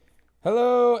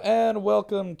Hello and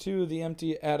welcome to the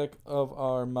Empty Attic of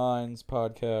Our Minds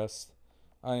podcast.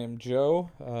 I am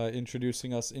Joe,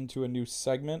 introducing us into a new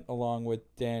segment along with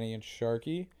Danny and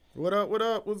Sharky. What up? What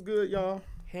up? What's good, y'all?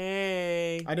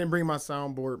 Hey. I didn't bring my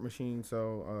soundboard machine,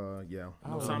 so yeah,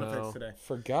 no sound effects today.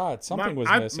 Forgot something was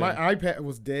missing. My iPad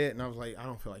was dead, and I was like, I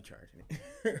don't feel like charging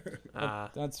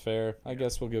it. That's fair. I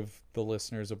guess we'll give the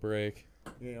listeners a break.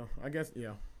 Yeah, I guess.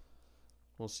 Yeah.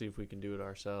 We'll see if we can do it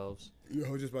ourselves. Yeah,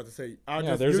 I was just about to say.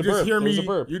 There's a burp. There's a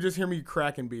burp. You just hear me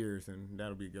cracking beers, and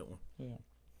that'll be a good one. Yeah.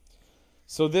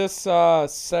 So this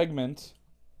segment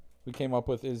we came up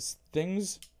with is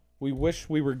things we wish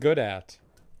we were good at.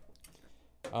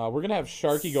 We're gonna have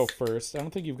Sharky go first. I don't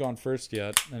think you've gone first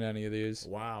yet in any of these.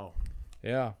 Wow.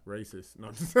 Yeah. Racist.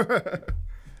 No.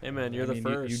 Hey man, you're the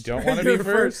first. You don't want to be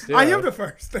first. Yeah. I am the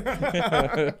first.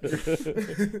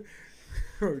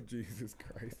 Oh, Jesus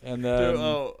Christ. And then,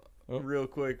 real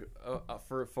quick,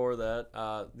 for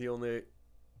that, the only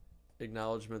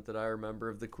acknowledgement that I remember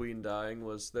of the Queen dying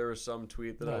was there was some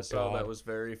tweet that I saw that was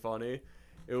very funny.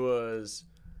 It was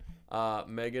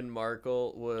Meghan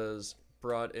Markle was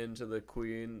brought into the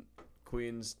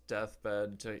Queen's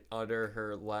deathbed to utter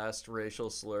her last racial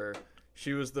slur.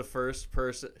 She was the first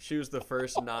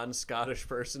non-Scottish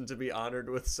person to be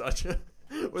honored with such a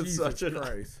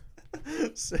Christ.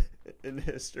 in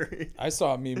history. I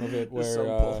saw a meme of it Some where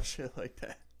bullshit like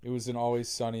that. it was an Always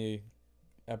Sunny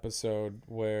episode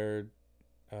where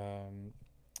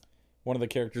one of the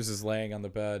characters is laying on the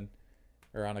bed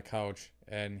or on a couch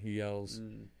and he yells,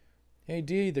 "Hey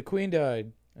Dee, the Queen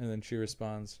died." And then she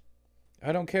responds,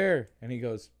 "I don't care." And he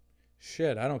goes,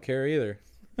 "Shit, I don't care either."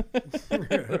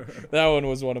 That one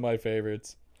was one of my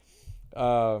favorites.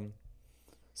 So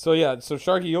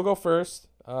Sharky, you'll go first.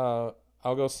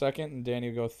 I'll go second, and Danny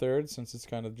will go third, since it's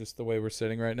kind of just the way we're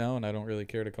sitting right now, and I don't really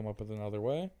care to come up with another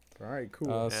way. All right,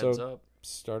 cool. Hands up.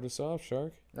 Start us off,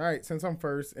 Shark. All right, since I'm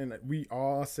first, and we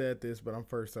all said this, but I'm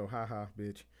first, so haha,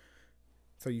 bitch.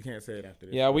 So you can't say it after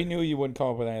this. Yeah, we knew you wouldn't come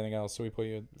up with anything else, so we put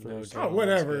you first. Oh,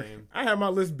 whatever. I had my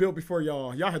list built before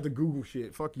y'all. Y'all had to Google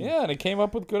shit. Fuck you. Yeah, and it came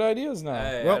up with good ideas now.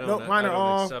 Hey, Well, no, mine are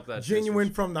all genuine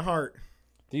from the heart.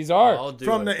 These are. I'll do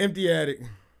From it. the empty attic.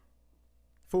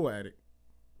 Full attic.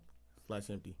 /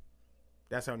 empty.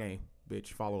 That's our name,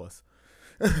 bitch. Follow us.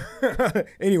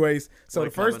 Anyways, so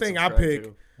the first thing I picked,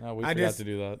 No, we forgot to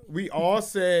do that. we all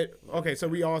said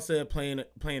playing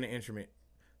an instrument.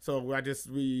 So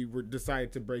we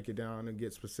decided to break it down and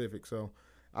get specific. So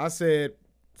I said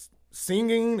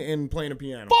singing and playing a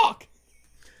piano. Fuck!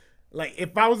 Like,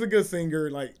 if I was a good singer,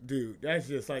 like, dude, that's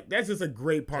just a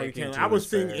great party talent. I would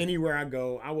sing anywhere I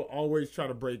go. I would always try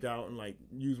to break out and like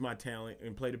use my talent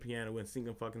and play the piano and sing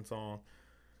a fucking song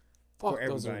for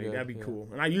everybody. That'd be cool.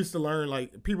 And I used to learn,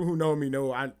 like, people who know me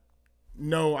know I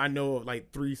know of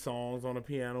like 3 songs on a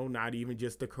piano, not even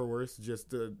just the chorus,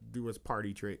 just to do as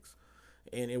party tricks.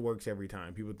 And it works every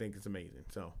time. People think it's amazing.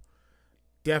 So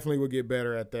definitely would get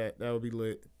better at that. That would be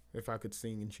lit if I could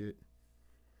sing and shit.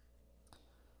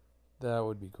 That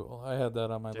would be cool. I had that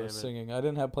on my list, singing. I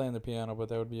didn't have playing the piano, but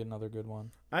that would be another good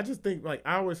one. I just think, like,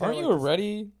 I always Aren't you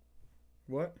already?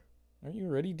 What? Aren't you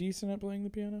already decent at playing the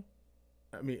piano?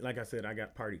 I mean, like I said, I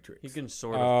got party tricks. You can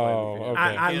sort of play the piano.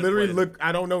 Okay. I literally look.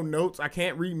 I don't know notes. I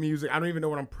can't read music. I don't even know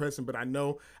what I'm pressing, but I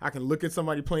know I can look at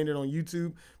somebody playing it on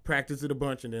YouTube, practice it a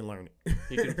bunch, and then learn it.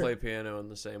 You can play piano in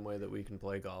the same way that we can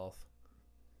play golf.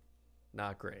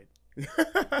 Not great.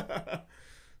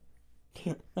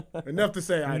 Enough to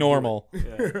say I normal.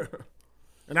 Yeah.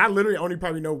 And I literally only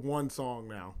probably know one song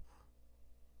now,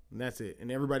 and that's it.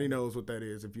 And everybody knows what that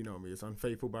is if you know me. It's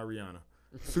 "Unfaithful" by Rihanna.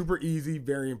 Super easy,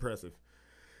 very impressive.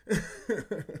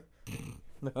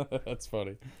 That's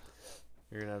funny.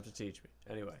 You're gonna have to teach me.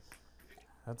 Anyway.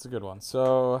 That's a good one.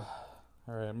 So,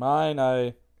 all right, mine.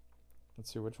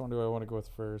 Let's see. Which one do I want to go with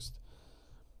first?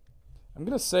 I'm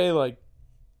gonna say like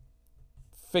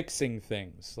fixing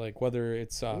things, like whether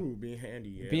it's being handy.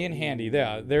 Yeah. Being handy.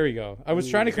 Yeah, there you go. I was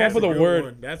trying to come up with a word.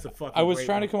 One. That's a fucking. I was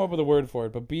trying one. to come up with a word for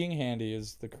it, but being handy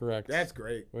is the correct. That's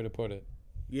great. Way to put it.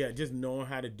 Yeah, just knowing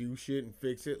how to do shit and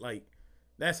fix it, like,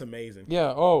 that's amazing. Yeah.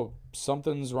 Oh,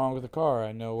 something's wrong with the car.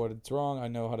 I know what it's wrong. I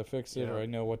know how to fix it, or I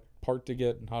know what part to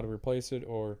get and how to replace it.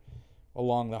 Or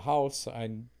along the house,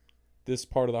 this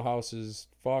part of the house is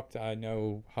fucked. I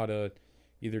know how to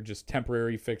either just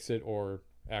temporary fix it, or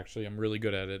actually I'm really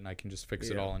good at it and I can just fix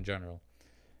it all in general.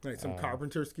 Like some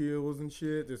carpenter skills and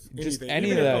shit. Just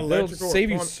any of that. That'll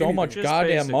save you so much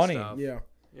goddamn money. Stuff.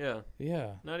 Yeah.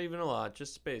 Yeah. Not even a lot.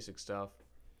 Just basic stuff.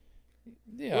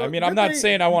 Yeah, Well, I mean, I'm not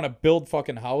saying I want to build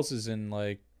fucking houses and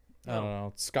like I don't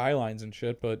know, skylines and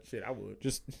shit, but shit, I would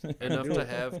just enough to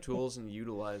have tools and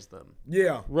utilize them.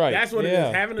 Yeah, right. That's what it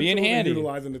is. Having the being tools handy. and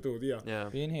utilizing the tools. Yeah,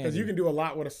 being handy. Because you can do a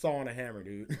lot with a saw and a hammer,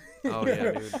 dude. Oh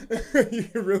yeah, dude. You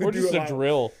can really or do just a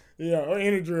drill. Yeah, or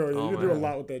in a drill. Oh, you can do a man.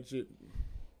 lot with that shit.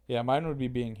 Yeah, mine would be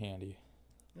being handy.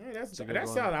 Yeah, that's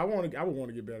how I would want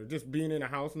to get better. Just being in a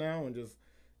house now and just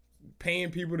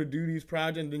paying people to do these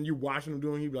projects, and then you watching them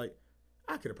doing, you be like,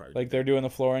 I could have probably like they're doing the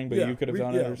flooring, but you could have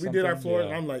done it. Or we did our floors,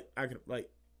 and I'm like, I could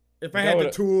if I had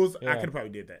the tools, I could have probably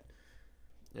did that.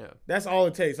 Yeah, that's all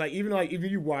it takes. Like even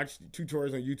you watch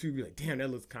tutorials on YouTube, you're like, damn, that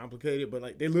looks complicated, but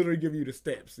like they literally give you the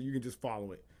steps, so you can just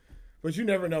follow it. But you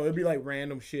never know. It'd be like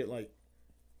random shit. Like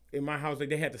in my house, like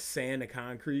they had to sand the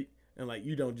concrete, and like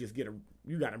you don't just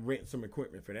you got to rent some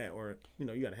equipment for that, or you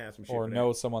got to have some shit. Or for know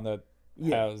that. someone that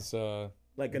has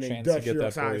like an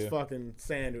industrial size fucking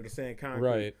sander to sand concrete.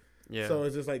 Right. Yeah. So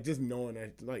it's just like knowing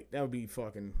that, like that would be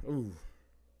fucking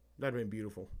that'd been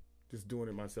beautiful. Just doing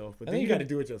it myself, but then you got to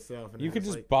do it yourself. And you could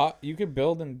just like, you could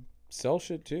build and sell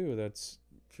shit too. That's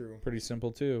true. Pretty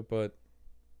simple too, but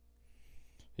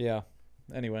yeah.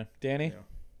 Anyway, Danny.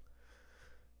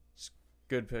 Yeah.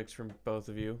 Good picks from both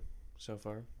of you so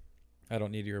far. I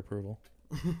don't need your approval.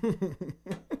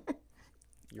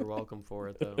 You're welcome for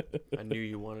it, though. I knew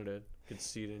you wanted it. Could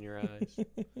see it in your eyes.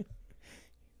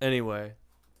 Anyway,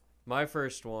 my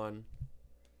first one.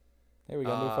 Hey, we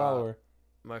got a new follower.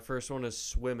 My first one is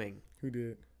swimming. Who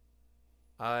did?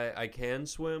 I can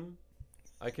swim.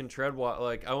 I can tread water.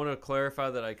 Like, I want to clarify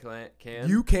that I can.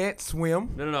 You can't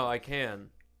swim? No, I can.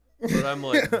 But I'm,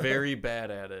 like, very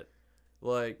bad at it.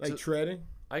 Like treading?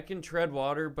 I can tread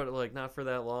water, but, like, not for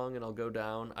that long, and I'll go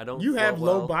down. I don't You have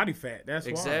low well. body fat. That's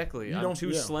exactly. why. I'm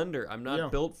too slender. I'm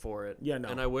not built for it. Yeah, no.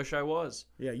 And I wish I was.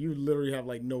 Yeah, you literally have,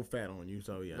 like, no fat on you,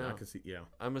 so, yeah, No. I can see, yeah.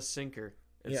 I'm a sinker.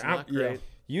 It's not great.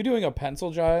 You doing a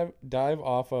pencil dive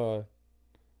off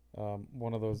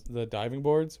one of the diving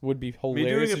boards would be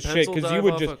hilarious as shit, because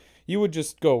you would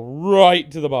just go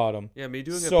right to the bottom. Yeah, me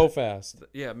doing fast.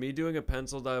 Yeah, me doing a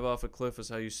pencil dive off a cliff is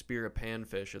how you spear a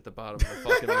panfish at the bottom of the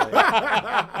fucking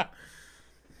lake.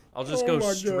 I'll just go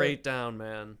straight down,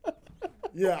 man.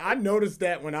 Yeah, I noticed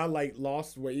that when I like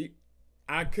lost weight,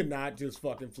 I could not just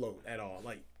fucking float at all.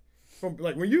 Like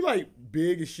when you like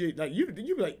big as shit, like you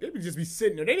be like they would just be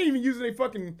sitting there. They didn't even use their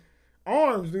fucking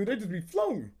arms, dude. They just be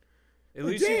floating. At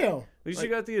least you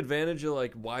got the advantage of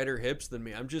like wider hips than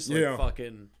me. I'm just like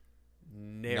fucking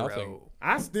narrow. Nothing.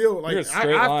 I still like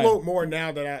I float more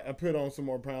now that I put on some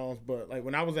more pounds. But like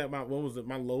when I was at my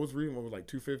my lowest reading was like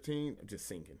 215. I'm just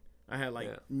sinking. I had like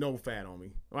no fat on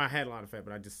me. Well, I had a lot of fat,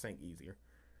 but I just sank easier.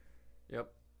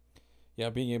 Yep. Yeah,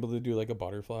 being able to do like a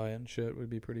butterfly and shit would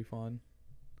be pretty fun.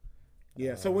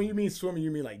 Yeah. So when you mean swimming,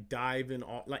 you mean like diving,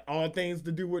 all things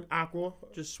to do with aqua?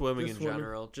 Just swimming in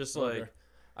general. Just like.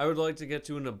 I would like to get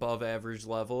to an above average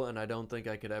level, and I don't think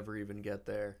I could ever even get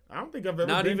there. I don't think I've ever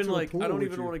Not been even to like a pool I don't with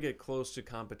even you. want to get close to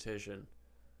competition.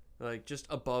 Like just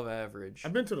above average.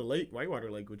 I've been to the lake,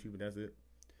 Whitewater Lake with you, but that's it.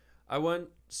 I went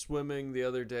swimming the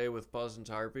other day with Buzz and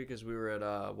Tarpey because we were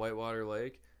at Whitewater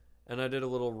Lake, and I did a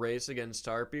little race against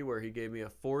Tarpey where he gave me a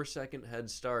 4-second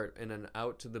head start and an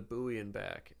out to the buoy and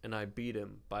back, and I beat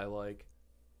him by like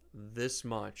this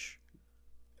much.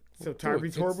 So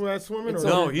Tarpey's horrible at swimming?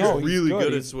 No, he's really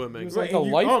good at swimming. He's like a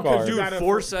lifeguard. Dude,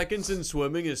 4 seconds in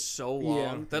swimming is so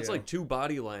long. That's like 2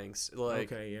 body lengths.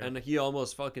 Like, and he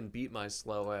almost fucking beat my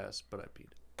slow ass, but I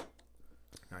beat him.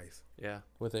 Nice. Yeah.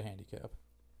 With a handicap.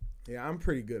 Yeah, I'm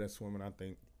pretty good at swimming, I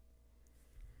think.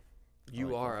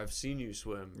 You are. I've seen you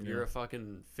swim. Yeah. You're a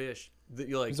fucking fish.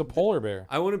 He's a polar bear.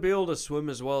 I want to be able to swim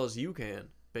as well as you can.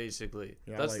 Basically,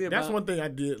 yeah, that's one thing I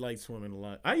did like swimming a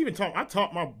lot. I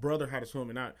taught my brother how to swim,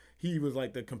 and he was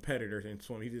like the competitor in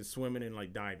swimming. He did swimming and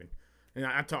like diving, and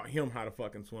I taught him how to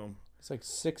fucking swim. It's like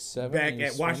 6'7". Back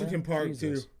at Washington Park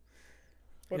too.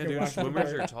 Yeah, dude,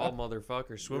 swimmers are tall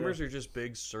motherfuckers. Swimmers are just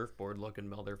big surfboard looking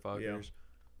motherfuckers.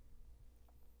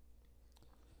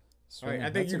 Yeah. All right, I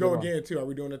think you go again too. Are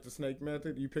we doing it the snake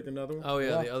method? You pick another one? Oh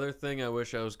yeah, the other thing I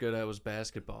wish I was good at was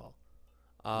basketball.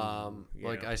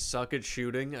 Like I suck at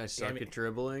shooting, I suck at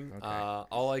dribbling. Okay.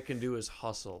 All I can do is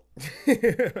hustle.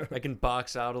 I can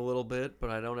box out a little bit,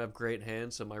 but I don't have great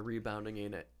hands, so my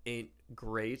rebounding ain't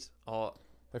great. I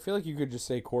feel like you could just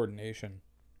say coordination.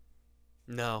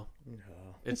 No.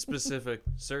 It's specific.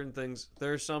 Certain things.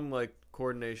 There's some like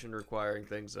coordination requiring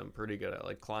things I'm pretty good at,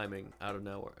 like climbing out of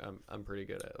nowhere. I'm pretty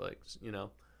good at, like, you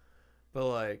know. But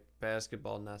like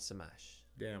basketball, not so much.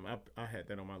 Damn, I had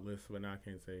that on my list, but now I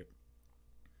can't say it.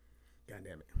 God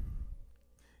damn it.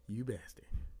 You bastard.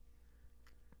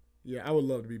 Yeah, I would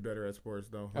love to be better at sports,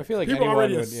 though. I feel like people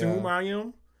already would, assume I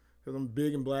am, because I'm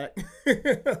big and black.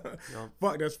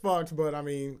 Fuck, that's fucked. But I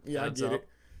mean, yeah, I get it.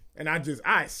 And I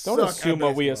suck. Don't assume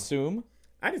what we assume.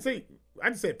 I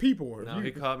just said people. No,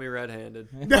 he caught me red-handed.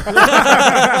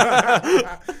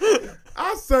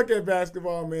 I suck at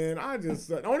basketball, man. I just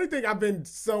suck. The only thing I've been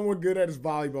somewhat good at is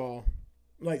volleyball.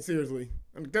 Like, seriously.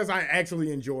 Because I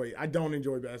actually enjoy it. I don't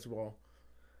enjoy basketball.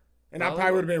 And I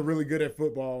probably would have been really good at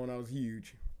football when I was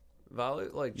huge.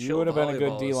 You would have been a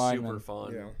good D lineman. Super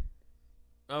fun. Yeah.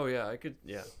 Oh, yeah, I could,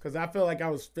 yeah. Because I feel like I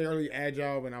was fairly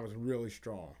agile and I was really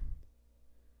strong.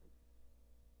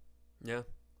 Yeah,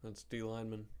 that's D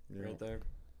lineman right there.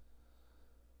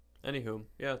 Anywho,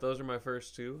 yeah, those are my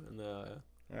first two. And all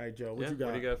right, Joe, what you got?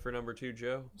 What do you got for number 2,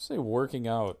 Joe? I'll say working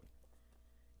out.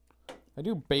 I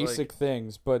do basic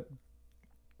things, but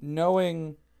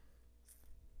knowing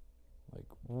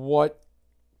what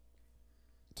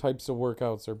types of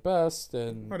workouts are best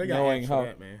and knowing how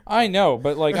that, man. I know,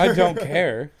 but I don't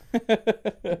care.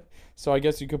 So I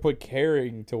guess you could put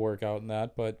caring to work out in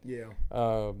that, but yeah.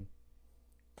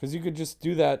 Because you could just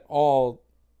do that all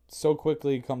so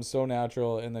quickly, come so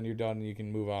natural, and then you're done and you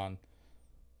can move on.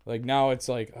 Like now it's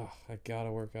like, oh, I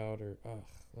gotta work out, or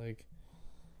like.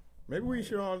 Maybe we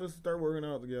should all just start working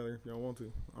out together if y'all want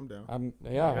to. I'm down.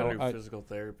 I gotta do physical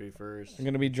therapy first. I'm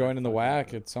gonna be joining the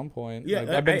WAC at some point. Yeah,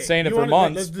 I've been saying it for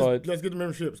months, but let's get the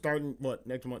membership starting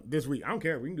next month, this week. I don't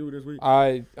care. We can do it this week.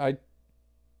 I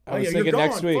was thinking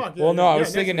next week. Fuck, well, no, I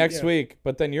was thinking next week,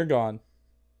 but then you're gone.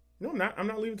 No, I'm not. I'm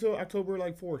not leaving till October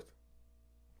 4th.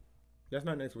 That's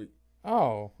not next week.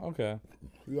 Oh, okay.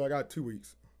 I got 2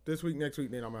 weeks. This week, next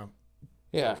week, then I'm out.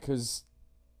 Yeah, because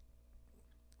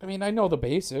I mean, I know the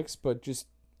basics, but just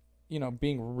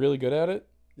being really good at it.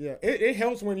 Yeah, it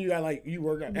helps when you got you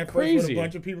work out at first with a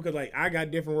bunch of people, because I got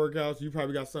different workouts, you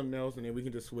probably got something else, and then we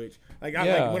can just switch. When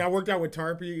I worked out with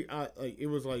Tarpy, it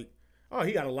was oh,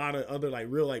 he got a lot of other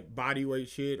real body weight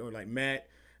shit or mat.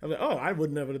 I was oh, I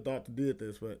would never have thought to do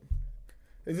this, but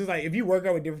it's just if you work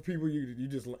out with different people, you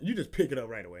just pick it up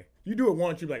right away. You do it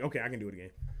once, you're like, okay, I can do it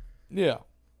again. Yeah.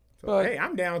 So, but hey,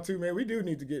 I'm down too, man. We do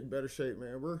need to get in better shape,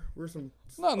 man. We're some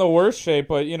not in the worst shape,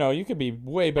 but you could be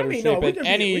way better shape at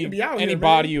any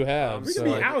body you have. We could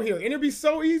be out here, and it'd be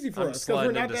so easy for us because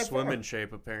we're not that swim in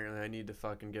shape. Apparently, I need to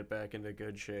fucking get back into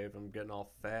good shape. I'm getting all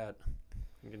fat.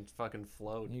 I can fucking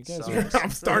float.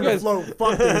 I'm starting to float.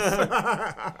 Fuck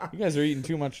this. You guys are eating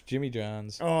too much Jimmy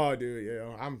John's. Oh, dude,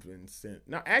 yeah, I'm been sent.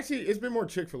 Now, actually, it's been more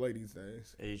Chick-fil-A these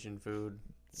days. Asian food.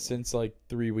 Since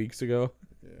 3 weeks ago.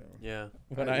 Yeah.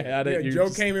 When I had it, Joe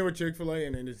came in with Chick-fil-A,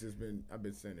 and then it's just been I've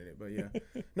been sending it. But yeah,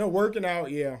 no, working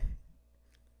out. Yeah,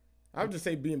 I would just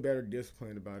say being better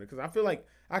disciplined about it, because I feel like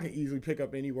I can easily pick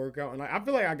up any workout, and I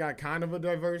feel like I got kind of a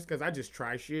diverse because I just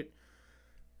try shit.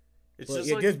 It's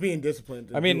just being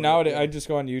disciplined. I mean, nowadays I just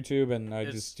go on YouTube and I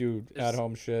just do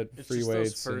at-home shit, free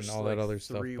weights and all that other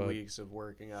stuff. 3 weeks of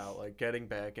working out, getting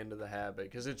back into the habit,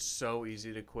 because it's so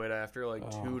easy to quit after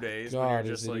 2 days when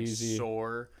you're just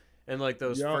sore. And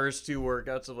those first 2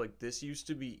 workouts of this used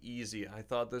to be easy. I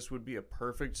thought this would be a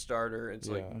perfect starter. It's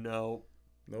no.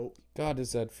 Nope. God,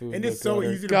 is that food? And it's so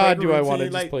easy to God, do I want to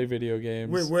just play video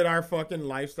games with our fucking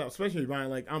lifestyle, especially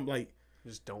mine. I'm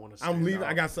just don't want to. I'm leaving.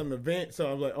 I got some event,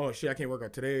 so I'm like, oh shit, I can't work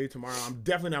out today, tomorrow. I'm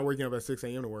definitely not waking up at 6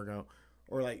 a.m. to work out,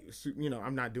 or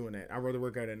I'm not doing that. I'd rather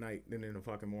work out at night than in the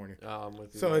fucking morning. I'm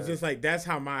with you. So it's just that's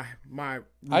how my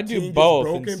I do both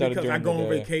broken, instead because of doing I go on the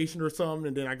vacation or something,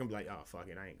 and then I can be like, oh fuck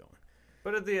it, I ain't going.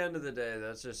 But at the end of the day,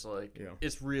 that's just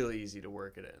it's really easy to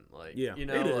work it in.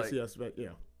 It is. Yes, but yeah.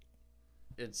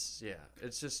 It's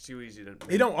just too easy to.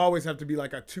 It don't always have to be a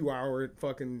 2-hour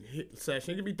fucking hit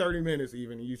session. It can be 30 minutes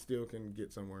even, and you still can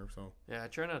get somewhere. So yeah, I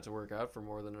try not to work out for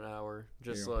more than an hour.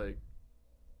 Just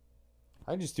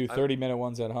I just do 30-minute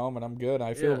ones at home, and I'm good.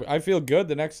 I feel good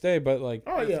the next day, but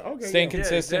staying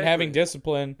consistent, having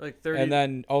discipline, 30, and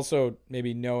then also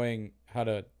maybe knowing how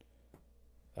to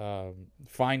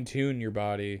fine tune your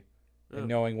body and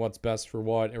knowing what's best for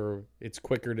what, or it's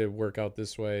quicker to work out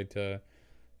this way to,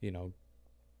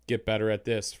 get better at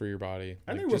this for your body.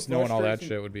 I think just knowing all that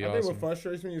shit would be awesome. I think what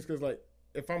frustrates me is because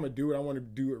if I'm gonna do it, I want to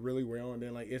do it really well, and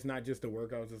then it's not just the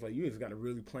workouts. It's you just got to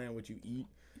really plan what you eat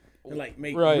and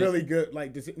make really good.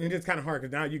 And it's kind of hard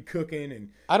because now you're cooking, and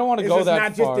I don't want to go that far.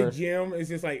 It's not just the gym. It's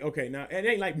just okay, now it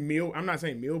ain't meal. I'm not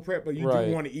saying meal prep, but you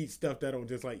do want to eat stuff that'll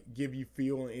just give you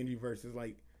fuel and energy versus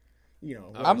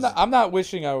I'm not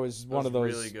wishing I was one of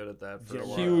those really good at that for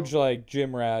huge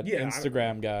gym rat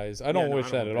Instagram guys. I don't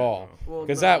wish that at all,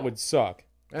 because that would suck.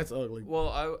 That's ugly.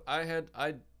 Well,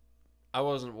 I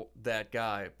wasn't that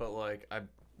guy, but I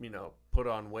put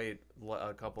on weight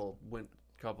a couple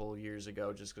years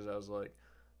ago just because I was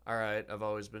all right, I've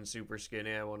always been super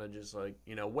skinny. I want to just like,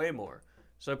 weigh more.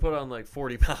 So I put on like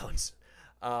 40 pounds.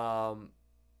 And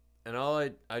all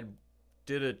I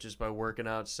did it just by working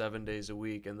out 7 days a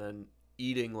week and then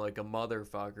eating like a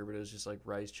motherfucker, but it was just like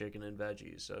rice, chicken, and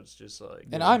veggies. So it's just like.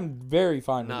 And I'm very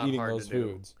fine with eating those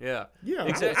foods. Yeah. Yeah.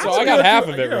 Exactly. So I got half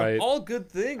of it right. All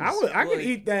good things. I can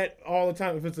eat that all the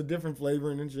time if it's a different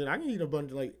flavoring and shit. I can eat a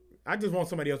bunch of like. I just want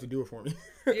somebody else to do it for me.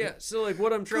 Yeah, so like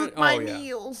what I'm trying Cook my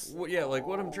meals. Well, yeah, like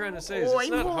what I'm trying to say is it's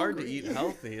not hard to eat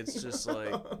healthy. It's just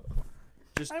like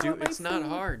it's not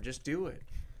hard. Just do it.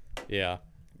 Yeah.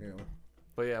 Yeah.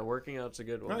 But yeah, working out's a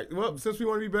good one. All right, well, since we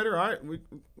want to be better, all right, we're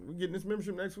getting this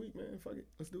membership next week, man. Fuck it.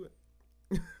 Let's do it.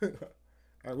 All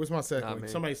right, what's my second one?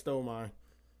 Somebody stole mine.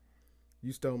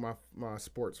 You stole my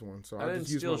sports one, so I didn't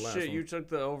just use steal my last shit. one. You took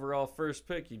the overall first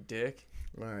pick, you dick.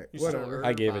 All right, You whatever.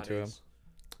 I gave it to him.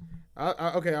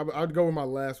 Okay, I'll go with my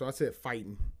last one. I said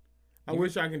fighting. I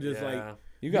wish I can just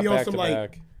you got be on back some to like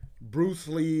back. Bruce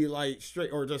Lee like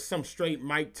straight or just some straight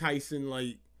Mike Tyson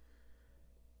like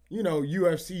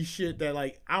UFC shit that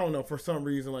like I don't know for some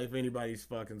reason like if anybody's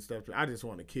fucking stuff I just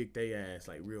want to kick their ass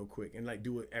like real quick and like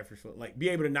do it effortlessly like be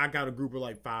able to knock out a group of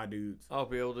like 5 dudes. I'll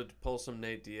be able to pull some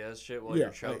Nate Diaz shit while you're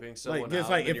choking someone just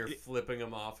out like and you're flipping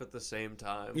them off at the same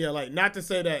time. Yeah, like not to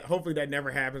say that hopefully that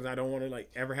never happens. I don't want to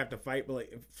like ever have to fight, but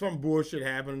like if some bullshit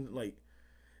happens, like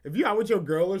if you out with your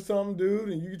girl or something, dude,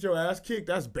 and you get your ass kicked,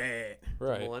 that's bad.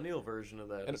 Right. The millennial version of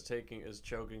that is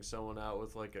choking someone out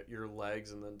with like your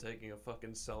legs and then taking a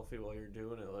fucking selfie while you're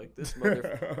doing it. Like this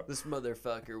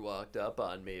motherfucker walked up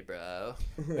on me, bro.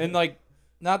 And like,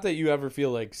 not that you ever feel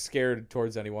like scared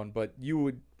towards anyone, but you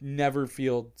would never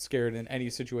feel scared in any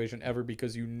situation ever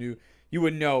because you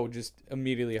would know just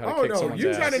immediately how to kick someone's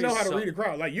ass. You gotta know how to read a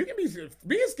crowd. Like you can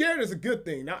being scared is a good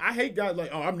thing. Now I hate guys like,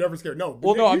 oh, I'm never scared. No,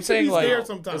 well, no, I'm saying be like scared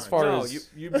sometimes. as far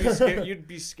as you'd be scared. You'd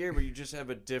be scared, but you just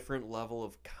have a different level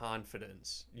of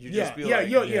confidence. You just be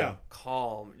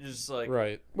calm. You're just like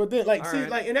right. But then like see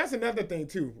like, and that's another thing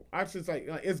too. I just like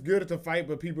it's good to fight,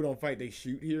 but people don't fight; they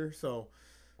shoot here. So.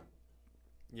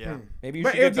 Yeah, maybe you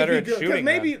should get better at shooting.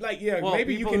 Maybe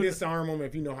maybe you can disarm them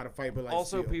if you know how to fight. But like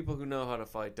also, people who know how to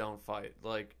fight don't fight.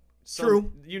 Like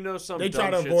true, some they try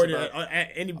to avoid it.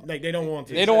 Any like they don't want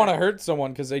to. They don't want to hurt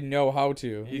someone because they know how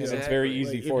to. Exactly. And it's very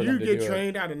easy for them to do it. If you get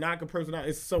trained how to knock a person out,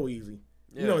 it's so easy.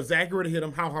 Yeah. You know exactly where to hit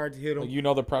them, how hard to hit them. Like, you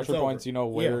know the pressure points. You know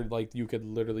where like you could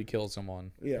literally kill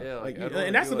someone. Yeah, like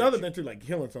and that's another thing too. Like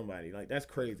killing somebody, like that's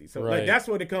crazy. So like that's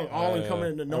what it comes all in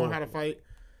coming into knowing how to fight.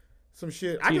 Some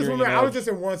shit. I just remember I was just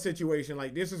in one situation.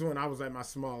 Like this is when I was at my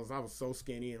smallest. I was so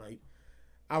skinny and like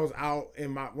I was out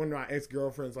and one of my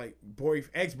ex-girlfriends like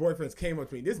ex-boyfriends came up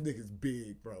to me. This nigga's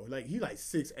big, bro. Like he like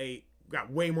 6'8",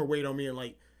 got way more weight on me and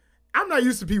like I'm not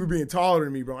used to people being taller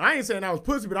than me, bro. I ain't saying I was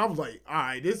pussy, but I was like, all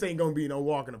right, this ain't gonna be no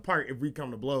walk in the park if we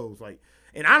come to blows. Like,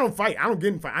 and I don't fight. I don't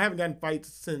get in fight. I haven't gotten fights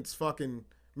since fucking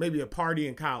maybe a party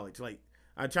in college. Like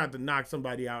I tried to knock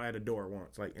somebody out at a door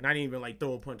once. Like, and I didn't even like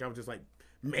throw a punch. I was just like.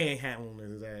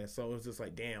 Manhandling his ass. So it was just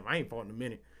like, damn, I ain't fought in a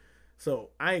minute.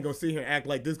 So I ain't gonna sit here and act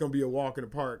like this gonna be a walk in the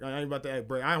park. I ain't about to act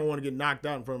break. I don't want to get knocked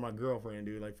out in front of my girlfriend,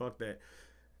 dude. Like fuck that.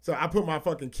 So I put my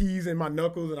fucking keys in my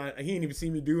knuckles, and he didn't even see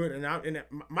me do it. And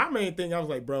my main thing, I was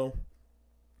like, bro,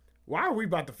 why are we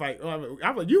about to fight? I was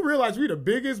like, you realize we the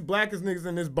biggest, blackest niggas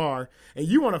in this bar, and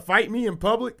you want to fight me in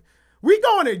public? We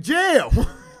going to jail.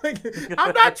 Like,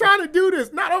 I'm not trying to do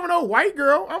this. Not over no white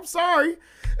girl. I'm sorry.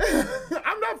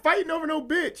 I'm not fighting over no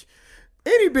bitch.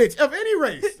 Any bitch of any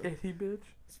race. Any bitch.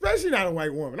 Especially not a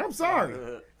white woman. I'm sorry.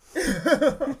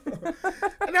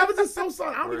 And I was just so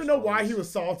sorry. I don't even know why he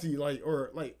was salty, like, or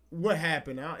like what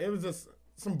happened. It was just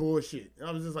some bullshit.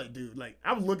 I was just like, dude, like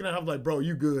I was looking at him, I was like, bro,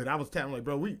 you good. I was telling him like,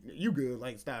 bro, you good.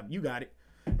 Like, stop. You got it.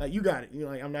 Like, you got it. You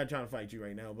know, like I'm not trying to fight you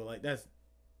right now, but like that's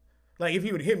like if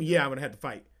he would hit me, yeah, I would have had to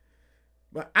fight.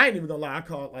 But I ain't even gonna lie. I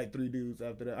called like 3 dudes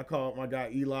after that. I called my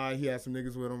guy Eli. He had some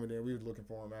niggas with him, and then we was looking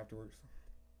for him afterwards.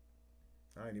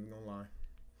 I ain't even gonna lie.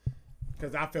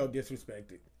 Because I felt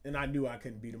disrespected. And I knew I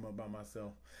couldn't beat him up by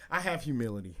myself. I have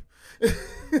humility.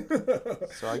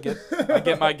 So I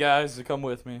get my guys to come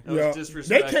with me. It was disrespected,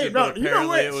 they came, no, you know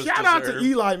what? Shout out to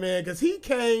Eli, man, because he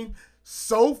came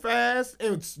so fast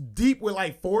and deep with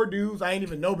like 4 dudes I ain't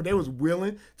even know, but they was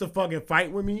willing to fucking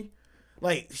fight with me.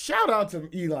 Like, shout out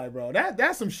to Eli, bro.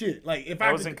 That's some shit. Like, if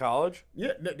I was in college.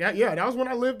 Yeah, that was when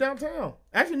I lived downtown.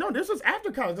 Actually, no, this was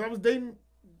after college. I was dating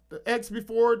the ex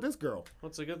before this girl. Well,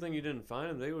 it's a good thing you didn't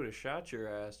find him. They would have shot your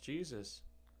ass. Jesus.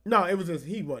 No, it was just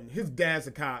he wasn't. His dad's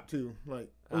a cop too.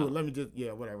 Like, let me just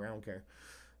whatever. I don't care.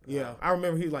 Yeah, I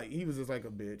remember he was just like a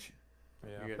bitch.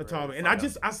 Yeah, a tall man. And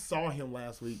I saw him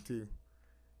last week too.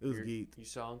 It was geek. You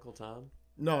saw Uncle Tom?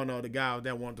 No, the guy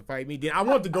that wanted to fight me. Then I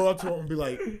wanted to go up to him and be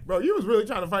like, bro, you was really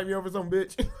trying to fight me over some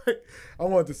bitch. I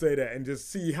wanted to say that and just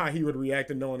see how he would react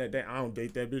to knowing that I don't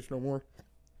date that bitch no more.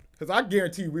 Because I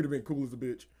guarantee we'd have been cool as a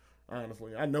bitch,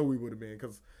 honestly. I know we would have been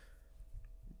because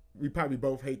we probably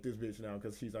both hate this bitch now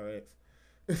because she's our ex.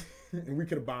 And we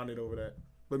could have bonded over that.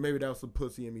 But maybe that was some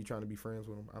pussy in me trying to be friends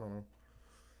with him. I don't know.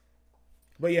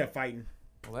 But yeah, fighting.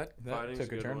 Well, that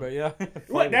took a turn, one. but yeah.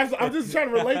 What? I'm just trying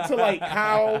to relate to like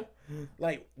how,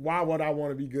 like why would I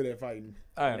want to be good at fighting?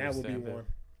 I understand that would be one.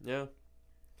 Yeah.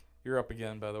 You're up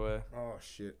again, by the way. Oh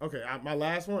shit. Okay, my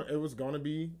last one. It was gonna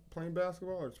be playing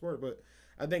basketball or sport, but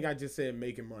I think I just said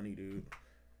making money, dude.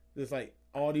 There's like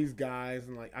all these guys,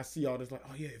 and like I see all this, like,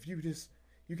 oh yeah, if you can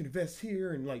invest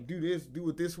here and like do this, do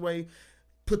it this way,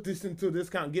 put this into this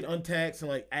account, get untaxed,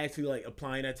 and like actually like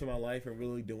applying that to my life and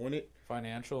really doing it.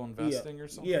 Financial investing or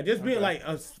something? Yeah, just being like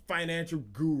a financial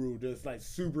guru that's like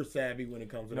super savvy when it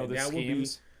comes to that. The that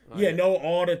schemes? Would be, know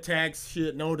all the tax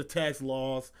shit, know the tax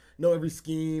laws, know every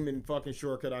scheme and fucking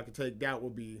shortcut I could take. That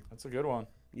would be... That's a good one.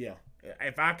 Yeah.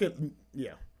 If I could...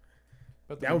 Yeah.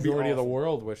 But the majority of the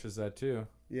world wishes that too.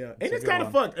 Yeah. And it's kind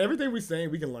of fun. Everything we're saying,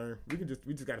 we can learn. We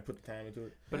just got to put the time into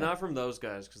it. But not from those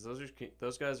guys, because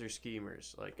those guys are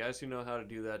schemers. Like, guys who know how to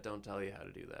do that don't tell you how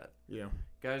to do that. Yeah.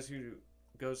 Guys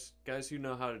who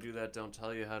know how to do that don't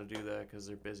tell you how to do that because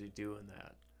they're busy doing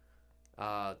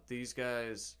that. These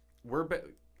guys,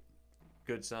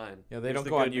 good sign. Yeah, they don't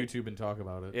go on YouTube and talk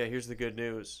about it. Yeah, here's the good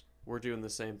news. We're doing the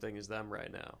same thing as them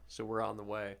right now. So we're on the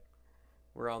way.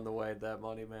 We're on the way to that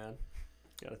money, man.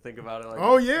 Gotta think about it like...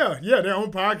 Oh, yeah. Yeah, their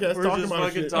own podcast we're talking just about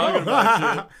fucking shit. talking about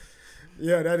shit.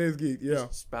 Yeah, that is geek. Yeah.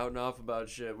 Just spouting off about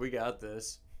shit. We got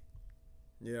this.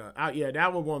 Yeah,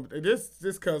 that would want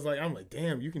just cause like I'm like,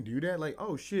 damn, you can do that, like,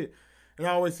 oh shit, and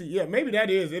I always see, yeah, maybe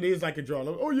it is like a draw.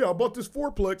 Like, oh yeah, I bought this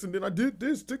fourplex and then I did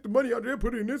this, took the money out there,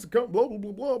 put it in this account, blah blah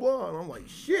blah blah blah, and I'm like,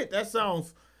 shit, that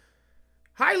sounds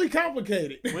highly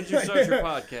complicated. When'd you start your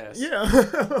podcast?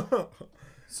 Yeah.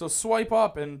 So swipe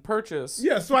up and purchase.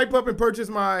 Yeah, swipe up and purchase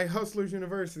my Hustlers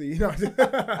University.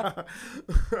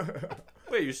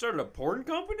 Wait, you started a porn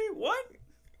company? What?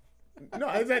 No,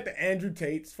 it's at the Andrew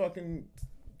Tate's fucking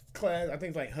class. I think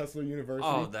it's like Hustler University.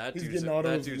 Oh, that he's dude's getting all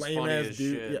those lame ass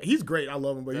dudes. Yeah, he's great. I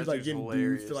love him, but he's like getting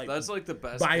hilarious. dudes to like that's like the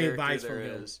best buy character advice there from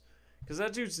him. is.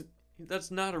 Because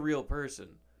that's not a real person.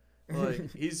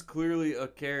 Like, he's clearly a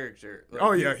character. Like,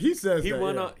 oh yeah, he says he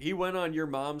went on your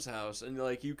mom's house, and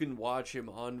like you can watch him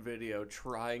on video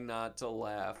trying not to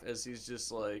laugh as he's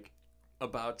just like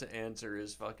about to answer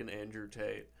his fucking Andrew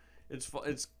Tate. It's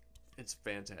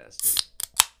fantastic.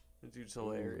 The dude's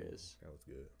hilarious. That was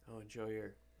good. Oh, enjoy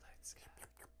your.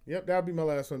 Yep, that'll be my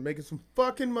last one. Making some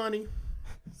fucking money,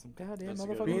 Some goddamn That's a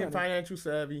good motherfucking one. being money. financial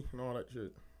savvy, and all that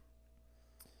shit.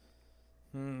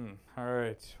 All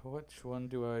right. Which one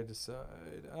do I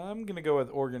decide? I'm going to go with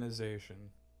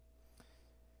organization.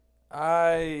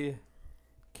 I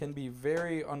can be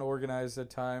very unorganized at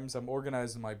times. I'm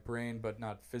organized in my brain, but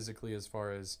not physically as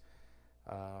far as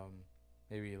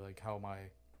maybe like how my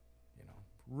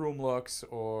room looks,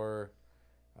 or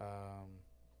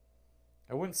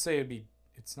I wouldn't say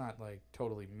it's not like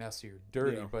totally messy or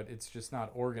dirty, but it's just not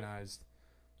organized.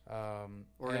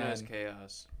 Organized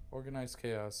chaos. Organized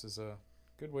chaos is a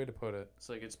good way to put it. It's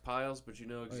like it's piles, but you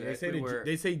know exactly where.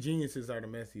 They say geniuses are the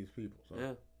messiest people. So.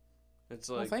 Yeah. It's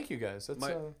Well, like. thank you guys. That's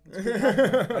Well,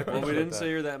 well, we didn't say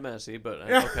you're that messy, but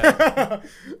okay.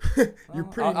 You're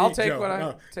pretty. I'll neat, take Joe. what I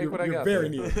No, take what I you're got. very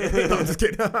there. neat. No, I'm just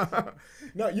kidding.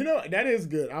 No, that is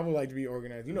good. I would like to be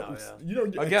organized.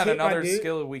 Again, another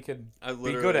skill we could I be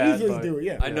literally good at. just but- do it.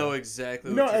 Yeah. I know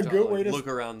exactly. No, what you're a good talking. way to- Look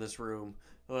around this room.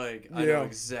 Like I Yeah. know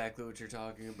exactly what you're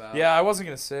talking about. Yeah, I wasn't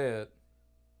gonna say it.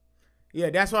 Yeah,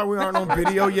 that's why we aren't on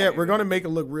video yet. We're gonna make it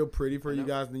look real pretty for you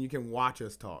guys, and then you can watch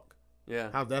us talk. Yeah.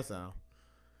 How's that sound?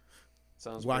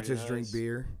 Sounds Watch pretty us drink nice.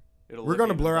 beer. It'll We're look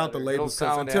gonna even blur out the better. labels It'll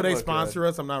 'cause sound until and they look sponsor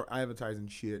us. I'm not advertising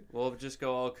shit. We'll just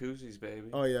go all koozies, baby.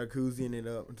 Oh yeah, koozying it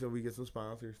up until we get some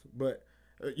sponsors. But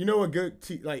you know what?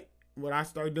 What I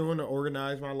start doing to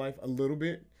organize my life a little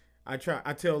bit. I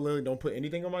tell Lily, don't put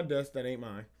anything on my desk that ain't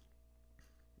mine.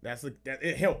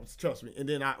 It helps, trust me. And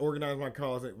then I organize my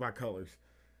closet by colors.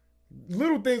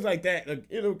 Little things like that.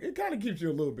 It kind of keeps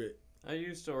you a little bit. I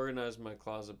used to organize my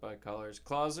closet by colors.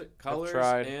 Colors,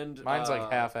 tried. and Mine's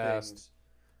like half-assed. things.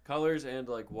 Colors and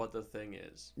like what the thing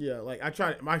is. Yeah, like I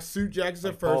try my suit jackets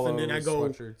Like at first, and then I polos,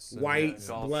 go sweatshirts, and- white, Yeah,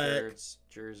 golf black, shirts,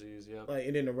 jerseys. Yep.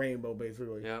 and then the rainbow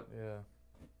basically. Yep. Yeah.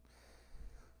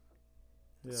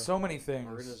 So many things.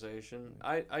 Organization.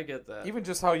 I get that. Even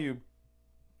just how you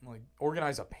like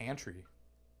organize a pantry.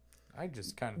 I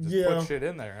just kind of just put shit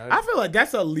in there. I feel like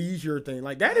that's a leisure thing.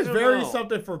 Like that is very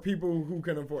something for people who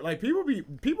can afford. Like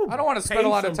people. I don't want to spend a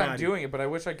lot of time doing it, but I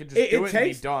wish I could just do it and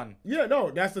be done. Yeah,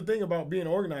 no, that's the thing about being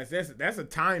organized. That's a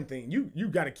time thing. You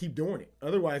got to keep doing it.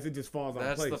 Otherwise, it just falls out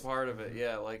of place. That's the part of it.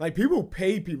 Yeah, like people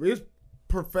pay people. There's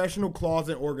professional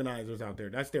closet organizers out there.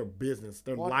 That's their business,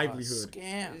 their livelihood.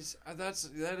 Scam.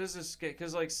 That is a scam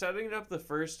because like setting it up the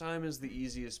first time is the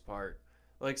easiest part.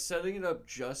 Like, setting it up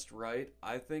just right,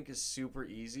 I think, is super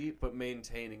easy, but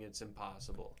maintaining it's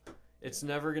impossible. It's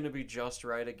never going to be just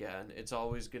right again. It's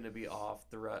always going to be off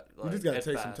the right. Like, you just got to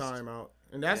take some time out.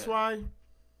 And that's why...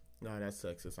 No, that's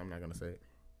sexist. I'm not going to say it.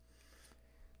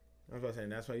 I was about to say,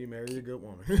 that's why you marry a good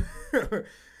woman.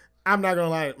 I'm not going to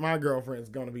lie. My girlfriend's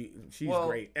going to be... She's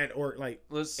great at... Or, like,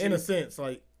 in a sense,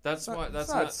 like... That's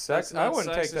not sex. I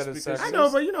wouldn't take that as sex. I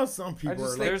know, but you know, some people are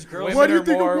like, there's girls. What do you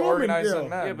think more of organized than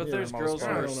men? Yeah, but there's girls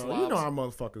who are slobs. You know how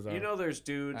motherfuckers are. You know, there's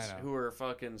dudes who are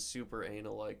fucking super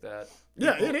anal like that.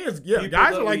 Yeah, it is. Yeah,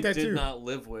 guys are like that too. Did not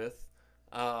live with,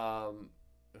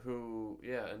 who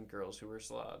and girls who are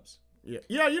slobs. Yeah.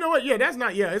 You know what? Yeah, that's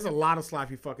not. Yeah, there's a lot of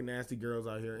sloppy fucking nasty girls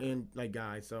out here and like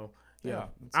guys. So yeah,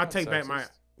 I'll take back my.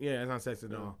 Yeah, it's not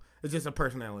sexist at all. It's just a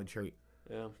personality trait.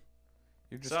 Yeah.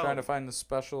 You're just trying to find the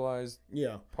specialized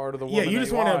part of the woman. Yeah, you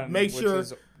just want to make sure.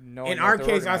 In our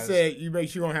case, I said you make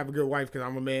sure you don't have a good wife because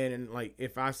I'm a man, and like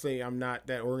if I say I'm not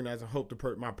that organized, I hope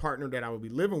my partner that I would be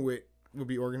living with will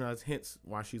be organized. Hence,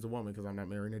 why she's a woman because I'm not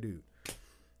marrying a dude.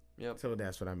 Yep. So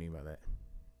that's what I mean by that.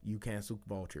 You cancel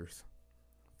vultures.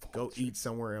 Go eat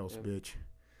somewhere else, bitch.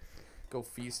 Go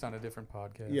feast on a different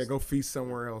podcast. Yeah, go feast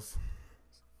somewhere else.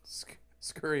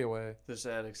 Scurry away. This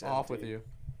attic's off with you.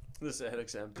 This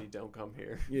attic's empty. Don't come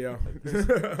here. Yeah.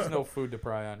 There's no food to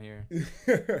pry on here.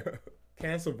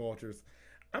 Cancel vultures.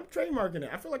 I'm trademarking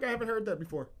it. I feel like I haven't heard that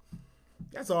before.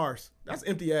 That's ours. That's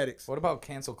empty attics. What about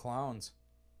cancel clowns?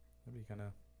 That'd be kind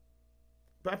of...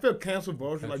 But I feel cancel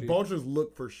vultures. Like vultures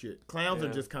look for shit. Clowns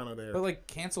are just kind of there. But like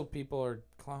canceled people are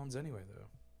clowns anyway, though.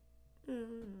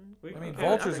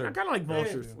 Vultures are. I kind of like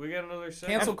vultures. We got another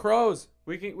segment. Cancel crows.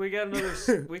 We can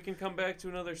come back to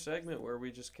another segment where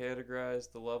we just categorize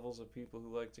the levels of people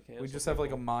who like to cancel. We just have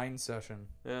like a mind session.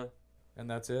 Yeah. And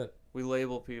that's it. We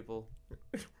label people.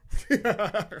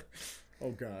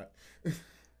 Oh God.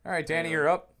 All right, Danny, you're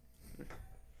up.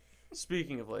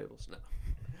 Speaking of labels, no.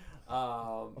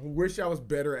 I wish I was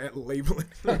better at labeling.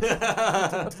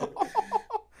 I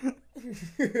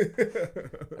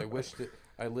wish that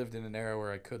I lived in an era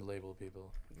where I could label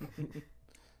people.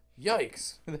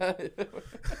 Yikes.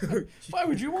 Why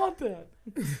would you want that?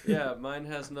 Yeah, mine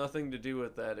has nothing to do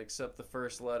with that except the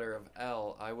first letter of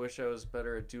L. I wish I was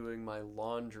better at doing my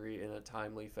laundry in a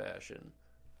timely fashion.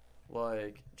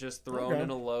 Like, just throwing in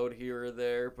a load here or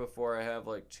there before I have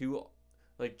like two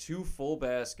full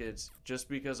baskets just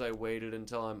because I waited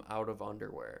until I'm out of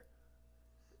underwear.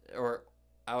 Or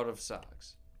out of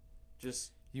socks.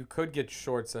 You could get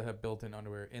shorts that have built-in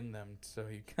underwear in them, so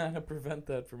you kind of prevent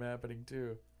that from happening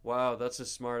too. Wow, that's a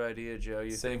smart idea, Joe.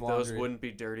 You Save think laundry. Those wouldn't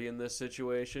be dirty in this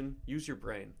situation? Use your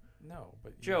brain. No,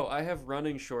 but Joe, I have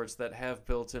running shorts that have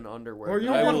built-in underwear. Or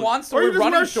no one wants to wear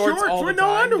running shorts all with the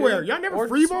time, no underwear. Dude. Y'all never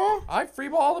free ball? I free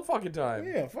ball all the fucking time.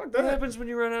 Yeah, fuck that. What happens when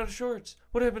you run out of shorts?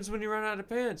 What happens when you run out of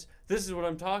pants? This is what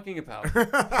I'm talking about.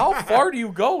 How far do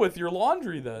you go with your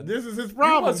laundry then? This is his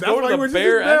problem. You must That's go to the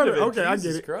bare end of it. Okay, Jesus I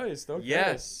get it. Christ. Okay.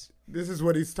 Yes. This is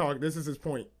what he's talking. This is his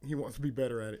point. He wants to be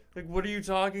better at it. Like, what are you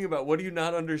talking about? What are you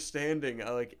not understanding?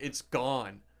 Like, it's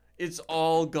gone. It's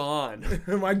all gone.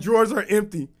 My drawers are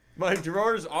empty. My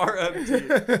drawers are empty.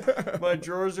 My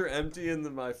drawers are empty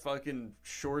and my fucking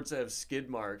shorts have skid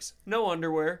marks. No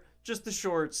underwear, just the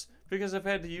shorts because I've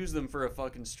had to use them for a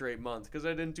fucking straight month because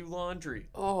I didn't do laundry.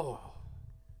 Oh.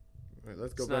 Right,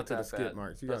 let's go back to the skid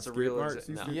marks. You That's got a real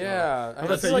skid marks? no. Yeah. I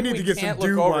was saying you need to get some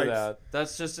dude wipes.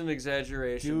 That's just an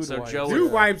exaggeration. Dude so wipes. Joe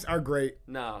Dude wipes are great.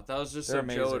 No, that was just They're so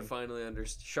Joe amazing. would finally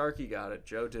understand. Sharky got it.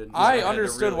 Joe didn't. I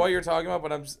understood what you're talking about,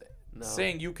 but I'm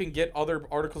saying you can get other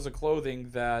articles of clothing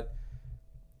that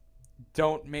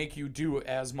don't make you do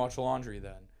as much laundry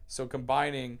then. So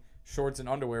combining shorts and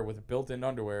underwear with built-in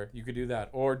underwear, you could do that.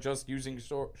 Or just using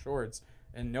shorts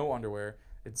and no underwear.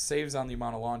 It saves on the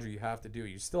amount of laundry you have to do.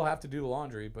 You still have to do the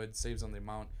laundry, but it saves on the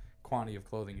quantity of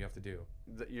clothing you have to do.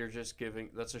 You're just giving...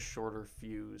 That's a shorter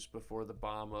fuse before the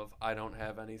bomb of, I don't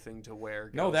have anything to wear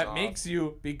goes No, that off. makes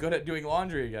you be good at doing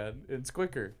laundry again. It's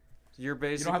quicker. You're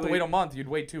basically... You don't have to wait a month. You'd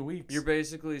wait 2 weeks. You're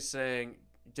basically saying,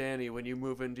 Danny, when you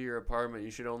move into your apartment,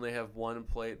 you should only have one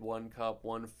plate, one cup,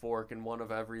 one fork, and one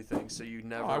of everything, so you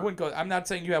never... No, I wouldn't go... I'm not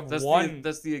saying you have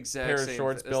that's the exact pair of same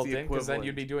shorts built in, because then equivalent.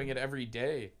 you'd be doing it every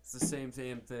day. It's the same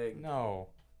thing. No.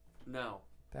 No.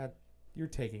 You're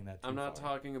taking that too I'm not far.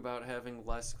 talking about having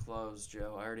less clothes,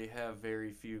 Joe. I already have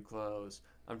very few clothes.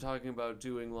 I'm talking about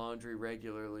doing laundry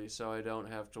regularly so I don't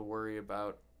have to worry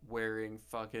about wearing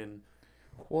fucking...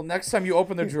 Well, next time you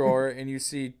open the drawer and you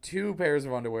see 2 pairs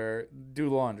of underwear, do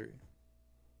laundry.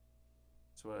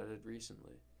 That's what I did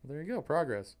recently. Well, there you go.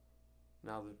 Progress.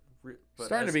 Now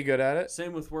Starting to be good at it.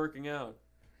 Same with working out.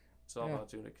 It's all about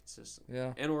doing it consistently.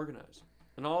 Yeah. And organized.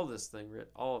 And all of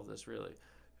this really.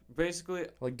 Basically,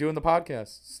 like doing the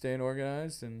podcast, staying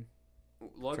organized and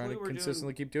trying to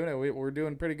consistently keep doing it. We're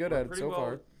doing pretty good at it so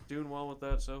far. Doing well with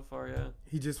that so far, yeah.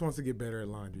 He just wants to get better at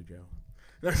laundry, Joe.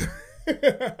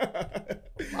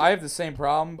 I have the same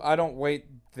problem. I don't wait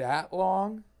that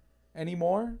long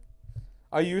anymore.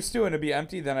 I used to, and it'd be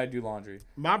empty, then I do laundry.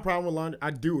 My problem with laundry,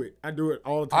 I do it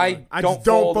all the time. I just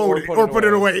don't fold it or put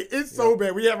it away. It's so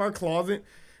bad. We have our closet.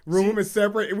 Room is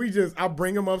separate, and I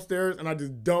bring them upstairs, and I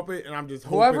just dump it, and I'm just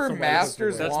whoever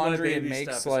masters laundry and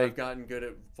makes steps. I've gotten good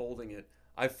at folding it.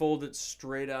 I fold it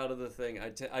straight out of the thing.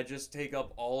 I just take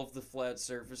up all of the flat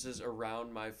surfaces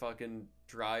around my fucking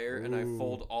dryer, and I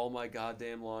fold all my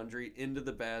goddamn laundry into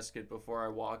the basket before I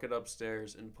walk it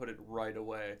upstairs and put it right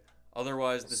away.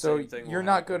 Otherwise, same thing. So you're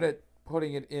not good at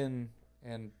putting it in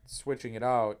and switching it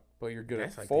out. But you're good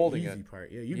at folding it.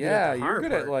 Part. Yeah, you're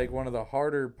good at like one of the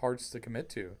harder parts to commit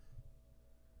to.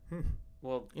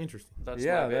 Well, interesting. That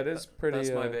is pretty. That's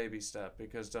my baby step,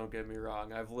 because don't get me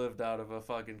wrong, I've lived out of a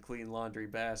fucking clean laundry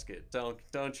basket.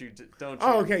 Don't you?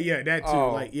 Oh, okay, yeah, that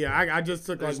too. I just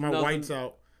took like my whites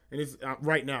out, and it's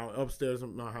right now upstairs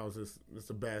in my house. It's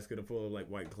a basket full of like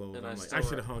white clothes. And I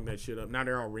should have hung that shit up. Now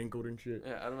they're all wrinkled and shit.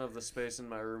 Yeah, I don't have the space in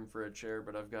my room for a chair,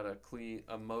 but I've got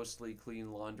a mostly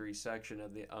clean laundry section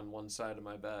on one side of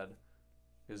my bed,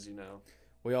 because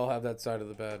we all have that side of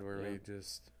the bed where we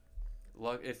just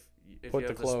if put you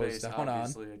have the clothes space, down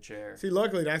obviously a chair. See,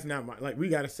 luckily that's not we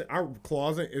gotta set our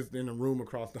closet is in a room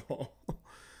across the hall.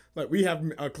 Like, we have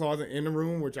a closet in the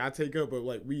room, which I take up, but,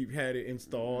 like, we've had it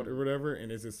installed or whatever, and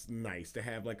it's just nice to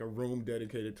have, like, a room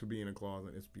dedicated to being a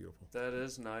closet. It's beautiful. That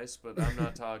is nice, but I'm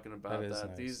not talking about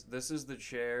that. Nice. This is the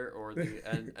chair or the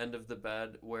end of the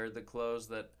bed where the clothes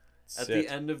that, at the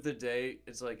end of the day,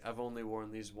 it's like, I've only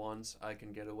worn these once. I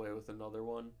can get away with another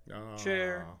one.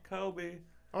 Chair, Kobe.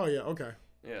 Oh, yeah, okay.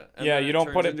 Yeah, you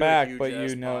don't put it back, but I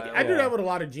do that with a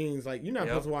lot of jeans. Like, you're not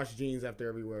supposed to wash jeans after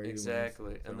every wear.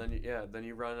 Exactly. So. And then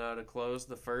you run out of clothes.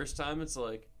 The first time, it's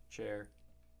like, chair.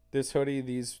 This hoodie,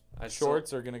 these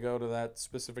shorts are going to go to that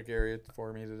specific area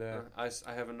for me today. I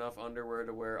have enough underwear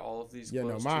to wear all of these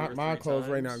clothes. Yeah, no, my clothes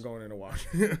right now are going in the wash.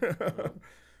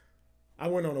 I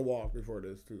went on a walk before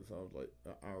this, too, so I was like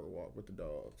an hour walk with the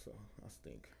dog, so I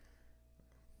stink.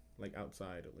 Like,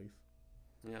 outside, at least.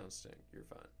 Yeah, I stink. You're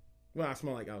fine. Well, I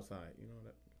smell like outside, you know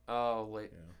that. Oh,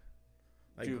 lake. Yeah.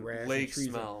 Like dude, grass lake and trees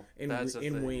smell. That's a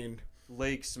thing. Wind.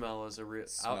 Lake smell is a real.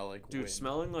 Dude,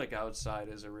 smelling like outside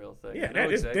is a real thing. Yeah,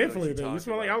 that is definitely a thing. You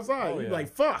smell like outside. You're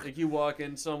like, fuck. Like, you walk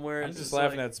in somewhere. I'm just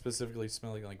laughing at specifically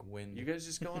smelling like wind. You guys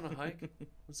just go on a hike?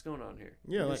 What's going on here?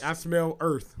 Yeah, like I smell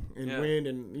earth and wind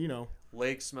and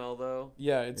lake smell though.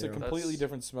 Yeah, it's a completely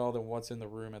different smell than what's in the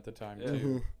room at the time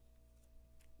too.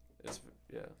 It's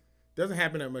Doesn't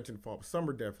happen that much in fall, but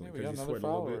summer definitely. We got you another sweat a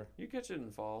little bit. You catch it in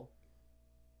fall.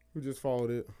 Who just followed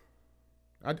it?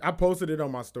 I posted it on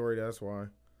my story. That's why.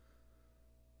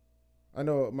 I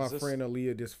know my friend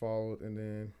Aaliyah just followed, and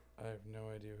then I have no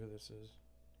idea who this is.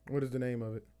 What is the name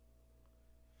of it?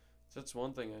 That's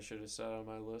one thing I should have said on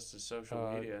my list is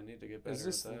social media. I need to get better at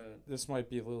that. This might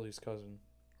be Lily's cousin.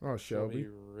 Oh, Shelby.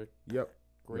 Yep.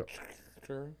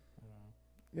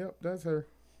 Yep, that's her.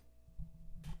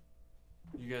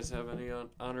 You guys have any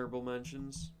honorable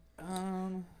mentions?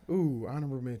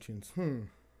 Honorable mentions.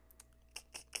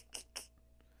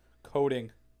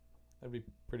 Coding. That'd be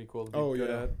pretty cool to be good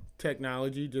at.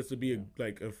 Technology, just to be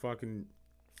a fucking...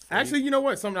 Actually, you know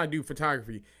what? Something I do,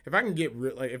 photography. If I can get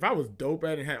if I was dope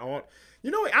at it and had all... You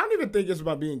know what? I don't even think it's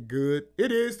about being good.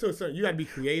 It is to a certain... You got to be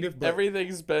creative, but...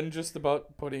 Everything's been just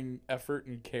about putting effort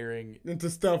and caring into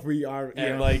stuff we are...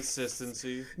 And,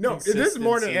 consistency. No, it is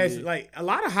more than... Like, a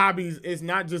lot of hobbies, it's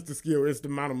not just the skill. It's the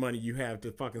amount of money you have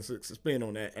to fucking spend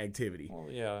on that activity. Well,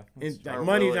 yeah. And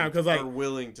money's down, because, like... Are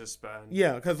willing to spend.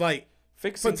 Yeah, because, like...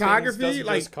 Fixing photography, things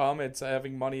doesn't just come. It's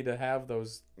having money to have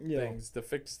those things, to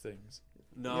fix things.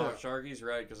 No, Sharky's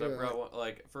right, because I brought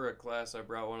one, for a class, I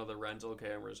brought one of the rental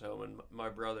cameras home, and my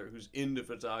brother, who's into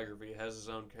photography, has his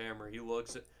own camera.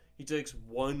 He takes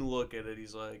one look at it,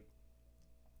 he's like,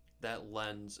 that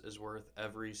lens is worth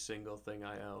every single thing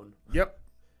I own. Yep,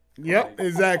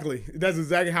 exactly. That's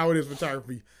exactly how it is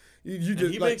photography. You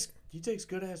just he takes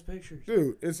good ass pictures,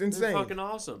 dude. It's insane. They're fucking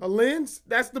awesome. A lens,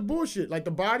 that's the bullshit. Like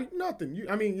the body, nothing.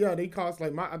 They cost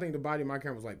like I think the body of my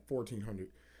camera was like $1,400,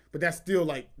 but that's still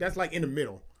that's like in the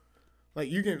middle. Like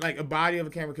you can a body of a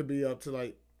camera could be up to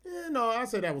I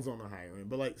say that was on the higher end,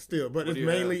 but it's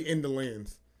mainly in the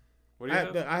lens. What do you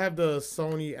have? I have the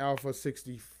Sony Alpha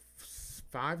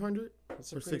 6500 or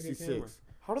 66.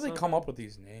 How do they come up with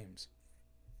these names?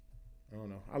 I don't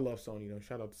know. I love Sony though.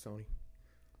 Shout out to Sony.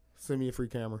 Send me a free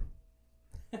camera.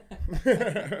 But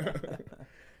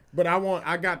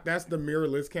that's the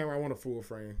mirrorless camera. I want a full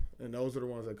frame, and those are the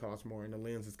ones that cost more, and the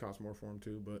lenses cost more for them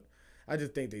too. But I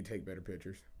just think they take better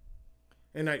pictures,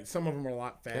 and some of them are a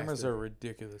lot faster. Cameras are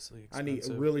ridiculously expensive. I need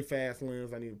a really fast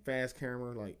lens. I need a fast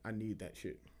camera. I need that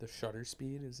shit. The shutter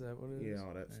speed, is that what it is? Yeah,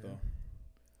 all that stuff.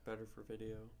 Better for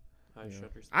video. High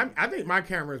shutter speed. I think my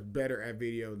camera is better at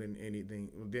video than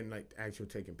actual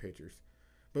taking pictures.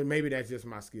 But maybe that's just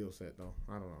my skill set though.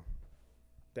 I don't know.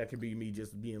 That could be me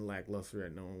just being lackluster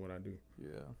at knowing what I do.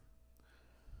 Yeah.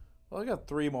 Well, I got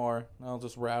 3 more. I'll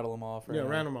just rattle them off. Rattle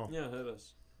them off. Yeah, hit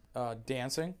us.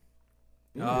 Dancing.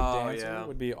 Dancing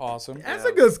would be awesome. That's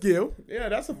a good skill. Yeah,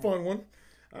 that's a fun one.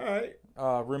 All right.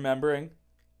 Remembering.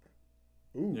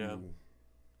 Ooh. Yeah.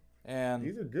 And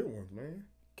these are good ones, man.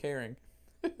 Caring.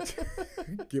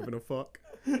 Giving a fuck.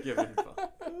 Giving a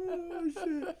fuck. Oh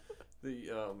shit.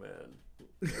 Man.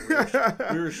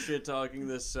 We were shit talking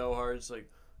this so hard. It's like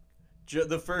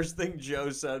the first thing Joe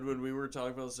said when we were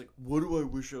talking about it was like, what do I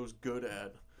wish I was good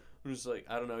at? I'm just like,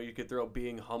 I don't know, you could throw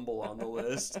being humble on the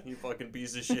list. You fucking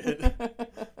piece of shit.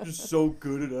 I'm just so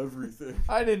good at everything.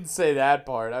 I didn't say that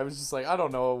part. I was just like, I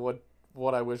don't know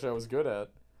what I wish I was good at.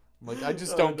 I'm like, I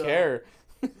just don't care.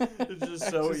 It's just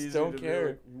so easy don't to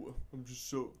care. Be like, I'm just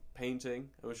so painting.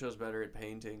 I wish I was better at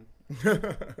painting.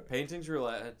 Painting's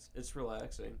it's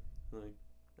relaxing.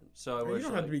 So I wish you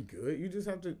don't have to be good. You just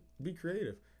have to be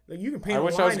creative. You can paint. I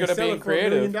wish I was good at being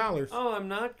creative. Oh, I'm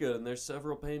not good. And there's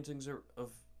several paintings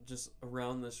of just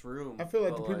around this room. I feel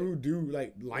like the people who do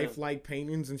lifelike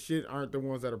paintings and shit aren't the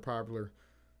ones that are popular.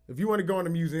 If you want to go in a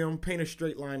museum, paint a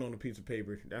straight line on a piece of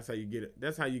paper. That's how you get it.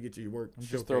 That's how you get your work.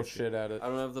 Just throw shit at it. I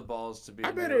don't have the balls to be.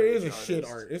 I bet it is a shit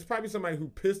art. It's probably somebody who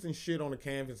pissed and shit on a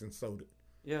canvas and sold it.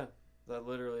 Yeah, that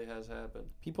literally has happened.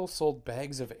 People sold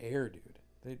bags of air, dude.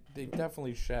 They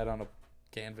definitely shat on a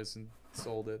canvas and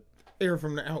sold it. Air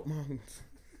from the out mountains.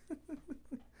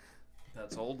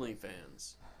 That's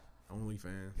OnlyFans.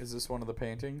 OnlyFans. Is this one of the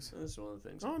paintings? This is one of the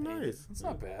things. Oh, nice. It's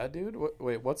not bad, dude.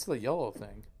 Wait, what's the yellow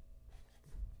thing?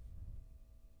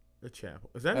 The chapel.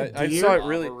 Is that a deer? I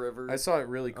saw it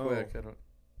really quick. Oh.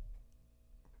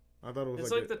 I thought it was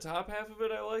it's like the top half of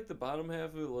it I like. The bottom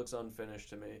half of it looks unfinished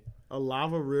to me. A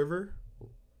lava river? I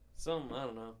don't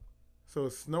know. So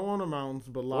it's snow on the mountains,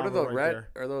 but lava what are the right there.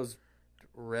 Are those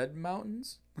red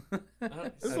mountains?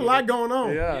 There's a lot going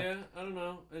on. Yeah, I don't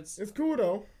know. It's cool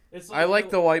though. It's I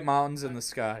like the white mountains in the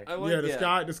sky.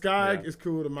 The sky is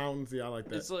cool. The mountains, I like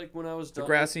that. It's like when I was done. The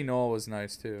grassy knoll was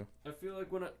nice too. I feel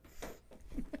like when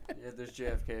yeah, there's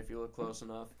JFK if you look close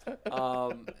enough.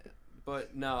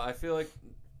 But no, I feel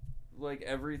like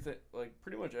everything, like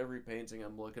pretty much every painting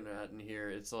I'm looking at in here,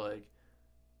 it's like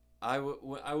I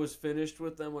was finished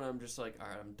with them when I'm just like, all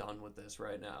right, I'm done with this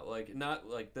right now. Like not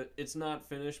like that, it's not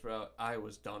finished, but I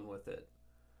was done with it.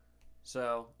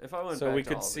 So if I went, so back we to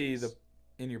could all see these,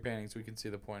 in your paintings, we can see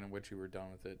the point in which you were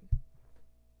done with it.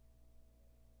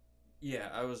 Yeah,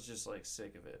 I was just like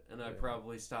sick of it, and I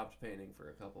probably stopped painting for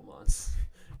a couple months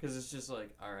because it's just like,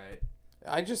 all right.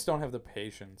 I just don't have the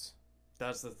patience.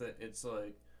 That's the thing. It's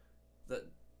like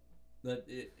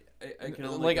I can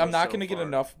only like go I'm not so gonna get far.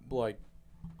 enough like.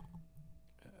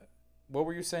 What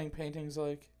were you saying? Paintings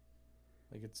like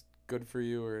it's good for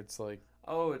you, or it's like.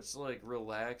 Oh, it's like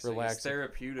relaxing. It's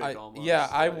therapeutic almost. Yeah,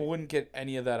 I wouldn't get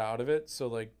any of that out of it, so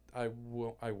like I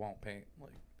won't paint.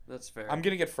 Like that's fair. I'm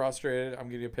gonna get frustrated. I'm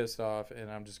gonna get pissed off, and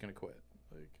I'm just gonna quit.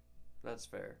 Like that's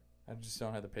fair. I just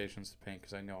don't have the patience to paint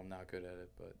because I know I'm not good at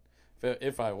it. But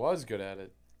if I was good at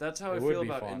it, that's how I feel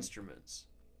about instruments.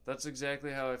 That's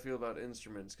exactly how I feel about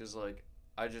instruments because like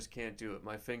I just can't do it.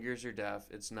 My fingers are deaf.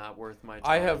 It's not worth my time.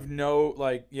 I have no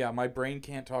my brain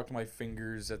can't talk to my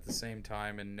fingers at the same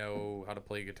time and know how to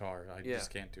play guitar. I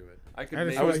just can't do it.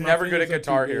 I was never good at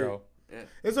Guitar Hero. Yeah.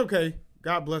 It's okay.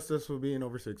 God bless us for being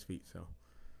over 6 feet. So.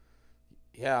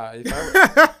 Yeah, if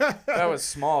that was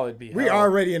small, it'd be. We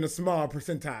already in a small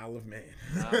percentile of man.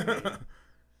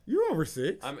 You over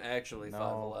 6? I'm actually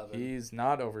 5'11". He's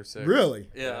not over 6. Really?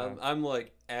 Yeah, I'm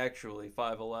like actually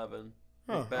 5'11".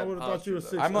 Huh, I would have thought you were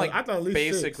 6'. I'm like I thought at least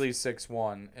basically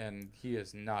 6'1", and he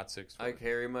is not 6'4". I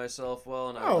carry myself well,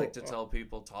 and I like to tell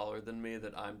people taller than me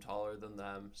that I'm taller than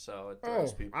them. So it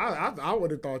throws people. I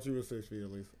would have thought you were 6 feet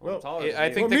at least. Well,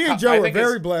 me and Joe are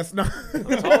very blessed. No. I'm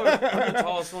the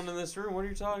tallest one in this room. What are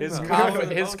you talking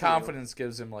about? His confidence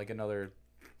gives him like another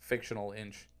fictional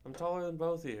inch. I'm taller than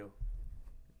both of you.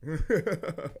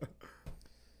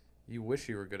 You wish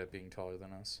you were good at being taller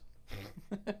than us.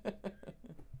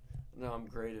 No, I'm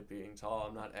great at being tall.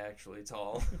 I'm not actually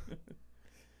tall.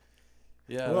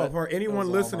 Yeah. Well, for anyone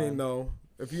listening though,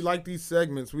 if you like these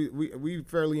segments, we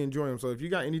fairly enjoy them. So if you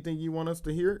got anything you want us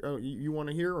to hear, you want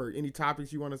to hear, or any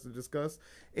topics you want us to discuss,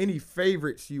 any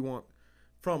favorites you want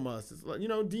from us, it's like,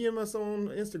 DM us on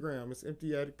Instagram. It's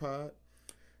Empty Attic Pod.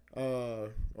 Or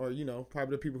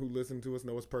probably the people who listen to us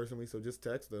know us personally, so just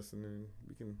text us and then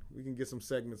we can get some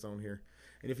segments on here.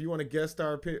 And if you want to guest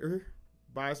star appear,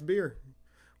 buy us beer.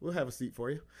 We'll have a seat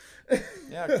for you.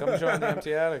 Yeah, come join the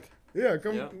Empty Attic. Yeah,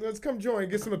 let's come join,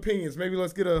 get some opinions. Maybe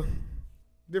let's get a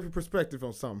different perspective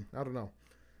on something. I don't know.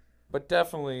 But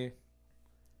definitely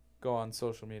go on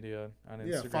social media on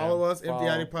Instagram. Yeah, follow us, Empty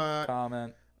Attic Pod.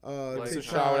 Comment. Like a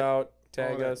shout out.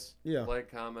 Tag us. Yeah.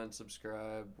 Like, comment,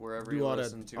 subscribe, wherever you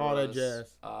listen to us. All that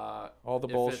jazz. All the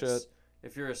bullshit.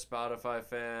 If you're a Spotify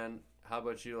fan, how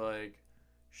about you,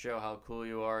 show how cool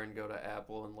you are and go to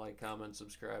Apple and comment,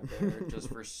 subscribe there just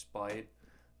for spite.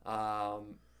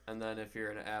 And then if you're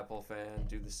an Apple fan,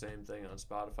 do the same thing on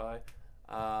Spotify.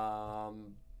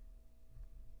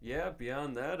 Yeah,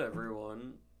 beyond that,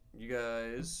 everyone, you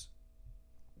guys,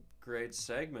 great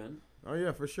segment. Oh,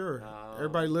 yeah, for sure.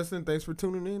 Everybody listening, thanks for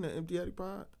tuning in to Empty Attic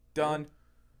Pod. Done.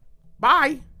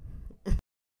 Bye.